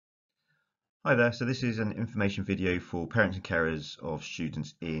Hi there, so this is an information video for parents and carers of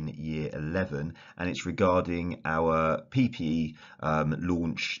students in Year 11, and it's regarding our PPE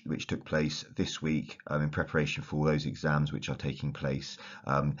launch which took place this week in preparation for those exams which are taking place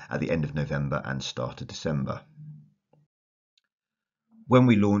at the end of November and start of December. When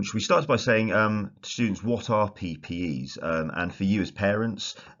we launched, we started by saying to students, what are PPEs? And for you as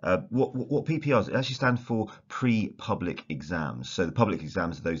parents, what PPE are? It actually stands for pre-public exams. So the public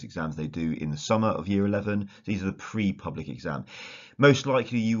exams are those exams they do in the summer of Year 11. These are the pre-public exam. Most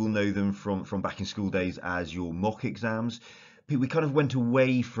likely you will know them from back in school days as your mock exams. We kind of went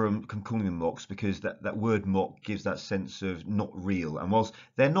away from calling them mocks because that word mock gives that sense of not real. And whilst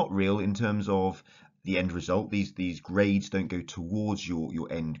they're not real in terms of the end result, these grades don't go towards your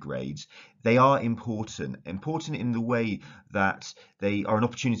end grades. They are important in the way that they are an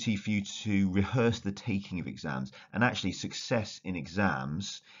opportunity for you to rehearse the taking of exams. And actually success in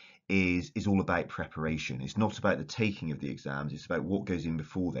exams is all about preparation. It's not about the taking of the exams, it's about what goes in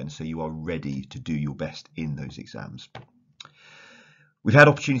before then, so you are ready to do your best in those exams. We've had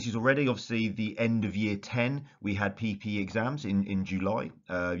opportunities already. Obviously, the end of year 10, we had PPE exams in July.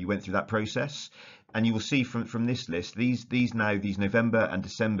 You went through that process, and you will see from this list, these November and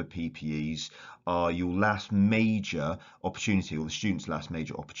December PPEs are your last major opportunity, or the students' last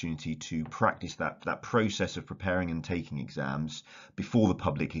major opportunity to practice that process of preparing and taking exams before the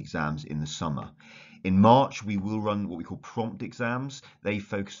public exams in the summer. In March, we will run what we call prompt exams. They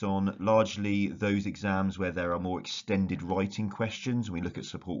focus on largely those exams where there are more extended writing questions. We look at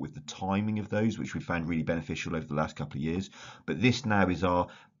support with the timing of those, which we found really beneficial over the last couple of years. But this now is our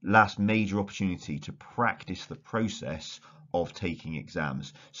last major opportunity to practice the process of taking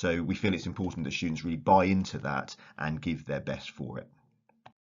exams. So we feel it's important that students really buy into that and give their best for it.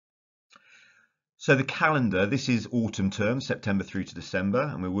 So the calendar, this is autumn term, September through to December,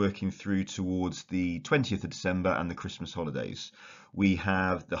 and we're working through towards the 20th of December and the Christmas holidays. We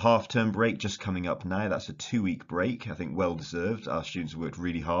have the half-term break just coming up now. That's a 2-week break, I think well deserved. Our students have worked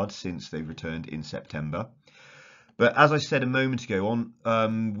really hard since they've returned in September. But as I said a moment ago,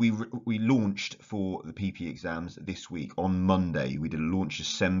 we launched for the PP exams this week. On Monday, we did a launch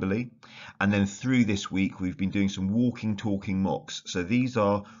assembly. And then through this week, we've been doing some walking, talking mocks. So these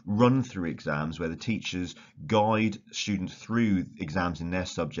are run-through exams where the teachers guide students through exams in their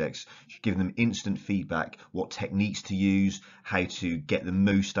subjects, give them instant feedback, what techniques to use, how to get the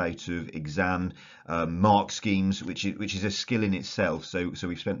most out of exam mark schemes, which is a skill in itself. So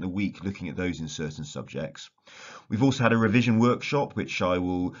we've spent the week looking at those in certain subjects. We've also had a revision workshop, which I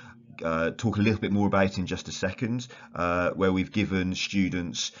will talk a little bit more about in just a second, where we've given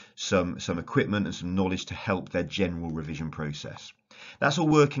students some equipment and some knowledge to help their general revision process. That's all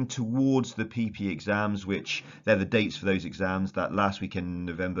working towards the PP exams, which they're the dates for those exams, that last weekend in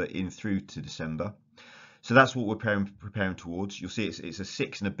November in through to December. So that's what we're preparing towards. You'll see it's a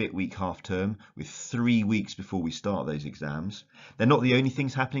 6 and a bit week half term with 3 weeks before we start those exams. They're not the only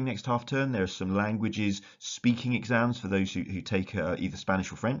things happening next half term. There are some languages speaking exams for those who take either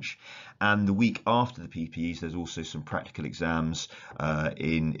Spanish or French. And the week after the PPEs, there's also some practical exams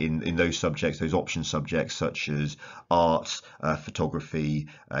in those subjects, those option subjects such as arts, photography,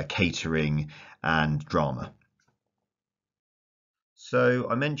 catering and drama. So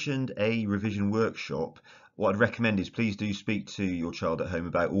I mentioned a revision workshop. What I'd recommend is please do speak to your child at home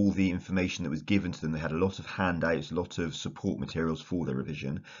about all the information that was given to them. They had a lot of handouts, a lot of support materials for their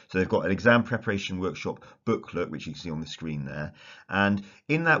revision. So they've got an exam preparation workshop booklet, which you can see on the screen there. And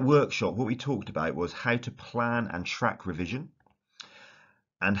in that workshop, what we talked about was how to plan and track revision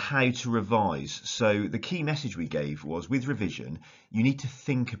and how to revise. So the key message we gave was, with revision, you need to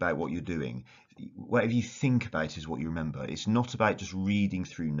think about what you're doing. Whatever you think about is what you remember. It's not about just reading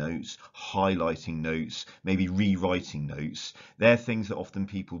through notes, highlighting notes, maybe rewriting notes. They're things that often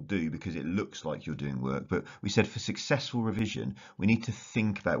people do because it looks like you're doing work. But we said for successful revision, we need to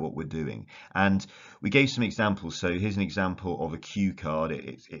think about what we're doing. And we gave some examples. So here's an example of a cue card.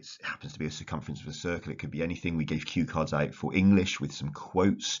 It happens to be a circumference of a circle. It could be anything. We gave cue cards out for English with some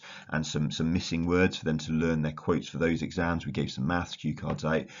quotes and some missing words for them to learn their quotes for those exams. We gave some maths cue cards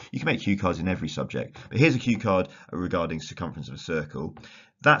out. You can make cue cards in every subject, but here's a cue card regarding circumference of a circle.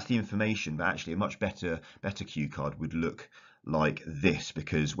 That's the information, but actually a much better cue card would look like this,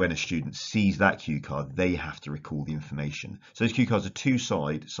 because when a student sees that cue card, they have to recall the information. So those cue cards are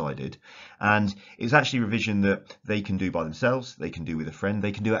two-sided, and it's actually revision that they can do by themselves, they can do with a friend,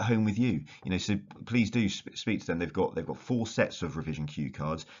 they can do at home with you. So please do speak to them. They've got 4 sets of revision cue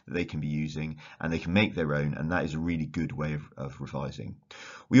cards that they can be using, and they can make their own, and that is a really good way of revising.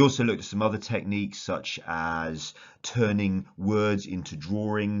 We also looked at some other techniques such as turning words into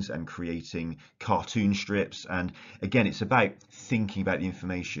drawings and creating cartoon strips. And again, it's about thinking about the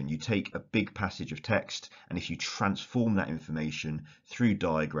information. You take a big passage of text, and if you transform that information through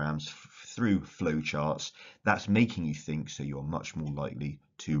diagrams, through flowcharts, that's making you think, so you're much more likely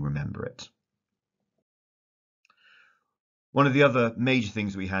to remember it. One of the other major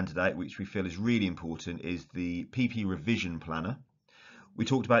things we handed out, which we feel is really important, is the PPE revision planner. We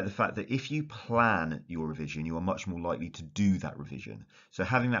talked about the fact that if you plan your revision, you are much more likely to do that revision. So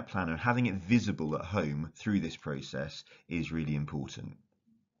having that planner, having it visible at home through this process is really important.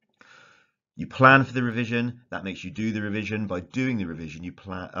 You plan for the revision, that makes you do the revision. By doing the revision,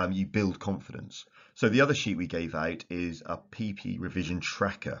 you build confidence. So the other sheet we gave out is a PP revision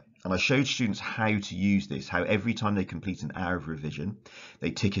tracker. And I showed students how to use this, how every time they complete an hour of revision, they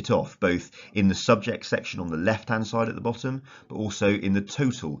tick it off, both in the subject section on the left-hand side at the bottom, but also in the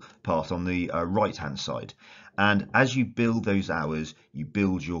total part on the right-hand side. And as you build those hours, you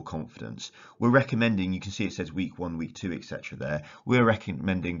build your confidence. We're recommending, you can see it says week 1, week 2, etc. there. We're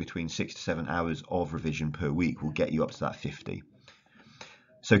recommending between 6 to 7 hours of revision per week will get you up to that 50.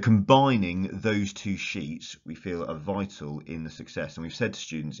 So combining those two sheets, we feel are vital in the success. And we've said to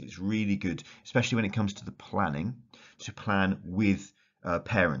students, it's really good, especially when it comes to the planning, to plan with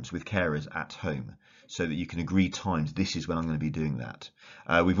parents, with carers at home, so that you can agree times. This is when I'm going to be doing that.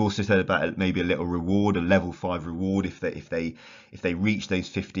 We've also said about maybe a little reward, a level 5 reward if they reach those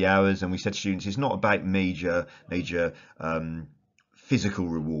 50 hours. And we said to students, it's not about major physical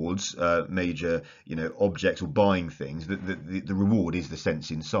rewards, major objects or buying things. The reward is the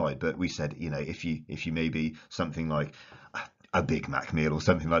sense inside. But we said, if you maybe something like a Big Mac meal or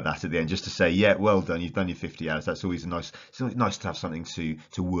something like that at the end, just to say, yeah, well done, you've done your 50 hours. That's always it's nice to have something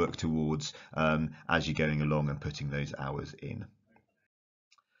to work towards as you're going along and putting those hours in.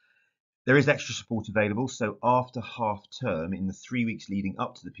 There is extra support available, so after half term, in the 3 weeks leading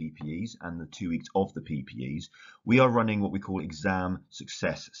up to the PPEs and the 2 weeks of the PPEs, we are running what we call exam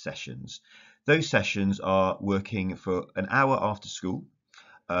success sessions. Those sessions are working for an hour after school,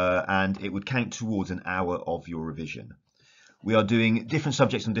 and it would count towards an hour of your revision. We are doing different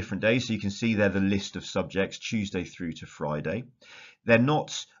subjects on different days, so you can see there the list of subjects Tuesday through to Friday. They're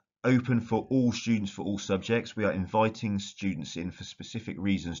not open for all students for all subjects. We are inviting students in for specific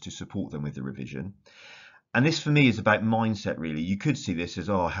reasons to support them with the revision. And this for me is about mindset, really. You could see this as,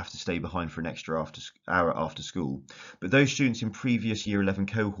 oh, I have to stay behind for an extra hour after school. But those students in previous year 11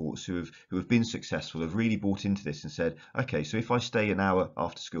 cohorts who have been successful have really bought into this and said, okay, so if I stay an hour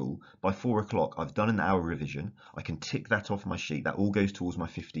after school, by 4 o'clock, I've done an hour revision. I can tick that off my sheet. That all goes towards my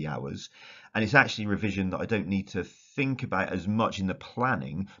 50 hours. And it's actually revision that I don't need to think about as much in the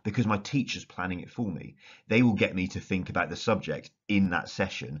planning because my teacher's planning it for me. They will get me to think about the subject in that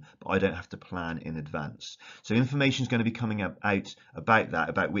session, but I don't have to plan in advance. So information is going to be coming out about that,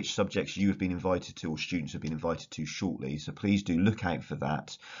 about which subjects you have been invited to or students have been invited to shortly. So please do look out for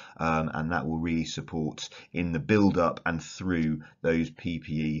that, and that will really support in the build up and through those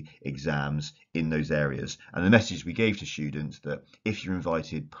PPE exams in those areas. And the message we gave to students that if you're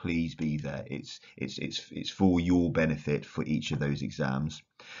invited, please be there. It's for your benefit for each of those exams.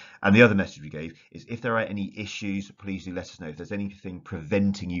 And the other message we gave is if there are any issues, please do let us know. If there's anything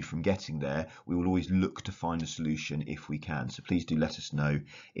preventing you from getting there, we will always look to find a solution if we can. So please do let us know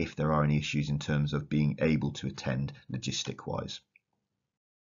if there are any issues in terms of being able to attend logistic wise.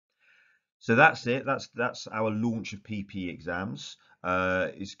 So that's it. That's our launch of PPE exams.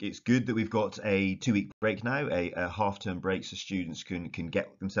 It's good that we've got a 2-week break now, a half-term break, so students can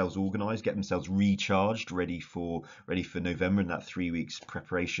get themselves organised, get themselves recharged, ready for November and that 3 weeks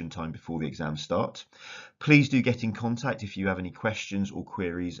preparation time before the exams start. Please do get in contact if you have any questions or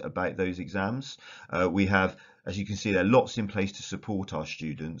queries about those exams. We have, as you can see, there are lots in place to support our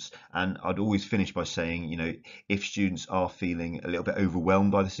students, and I'd always finish by saying, if students are feeling a little bit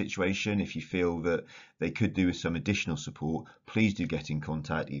overwhelmed by the situation, if you feel that they could do with some additional support, please do get in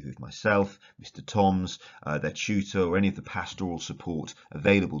contact either with myself, Mr. Toms, their tutor, or any of the pastoral support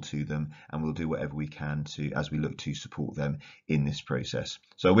available to them, and we'll do whatever we can as we look to support them in this process.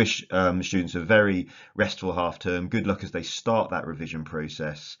 So I wish students a very restful half term. Good luck as they start that revision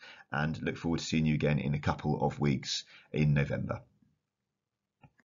process, and look forward to seeing you again in a couple of weeks in November.